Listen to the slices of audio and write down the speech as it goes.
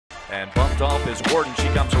And bumped off is Warden. She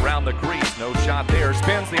comes around the crease. No shot there.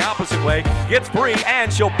 Spins the opposite way. Gets free,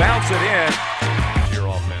 and she'll bounce it in. Cheer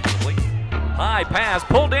offensively. High pass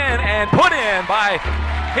pulled in and put in by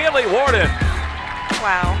Haley Warden.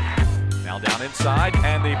 Wow. Now down inside,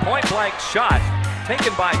 and the point-blank shot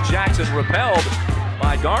taken by Jackson, repelled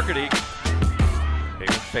by Gargety.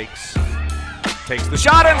 Haley fakes. Takes the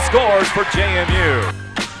shot and scores for JMU.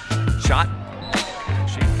 Shot.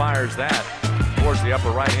 She fires that towards the upper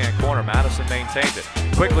right-hand corner. Madison maintains it.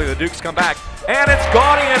 Quickly, the Dukes come back, and it's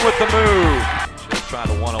Gaudian with the move. She'll try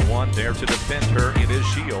the one-on-one there to defend her. It is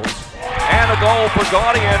Shields. And a goal for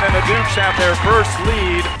Gaudian, and the Dukes have their first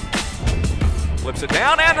lead. Flips it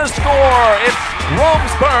down, and the score! It's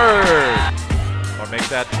Romsburg! Or make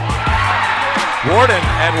that Warden,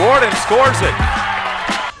 and Warden scores it.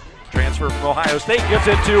 Transfer from Ohio State gives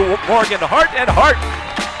it to Morgan Hart, and Hart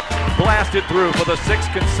blasted through for the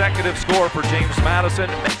 6th consecutive score for James Madison.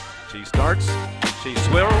 She starts, she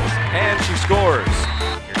swirls, and she scores.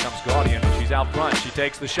 Here comes Gaudian. She's out front. She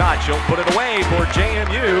takes the shot. She'll put it away for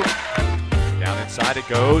JMU. Down inside it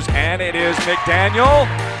goes, and it is McDaniel.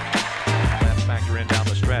 Let's factor in down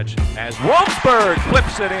the stretch as Romsburg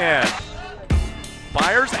flips it in.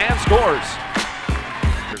 Fires and scores.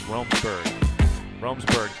 Here's Romsburg.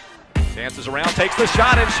 Romsburg dances around, takes the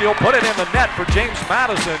shot, and she'll put it in the net for James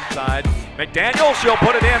Madison. Side McDaniel, she'll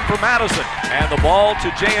put it in for Madison. And the ball to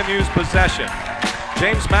JMU's possession.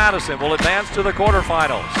 James Madison will advance to the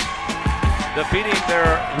quarterfinals, defeating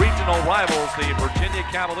their regional rivals, the Virginia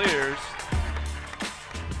Cavaliers,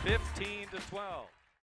 15-12.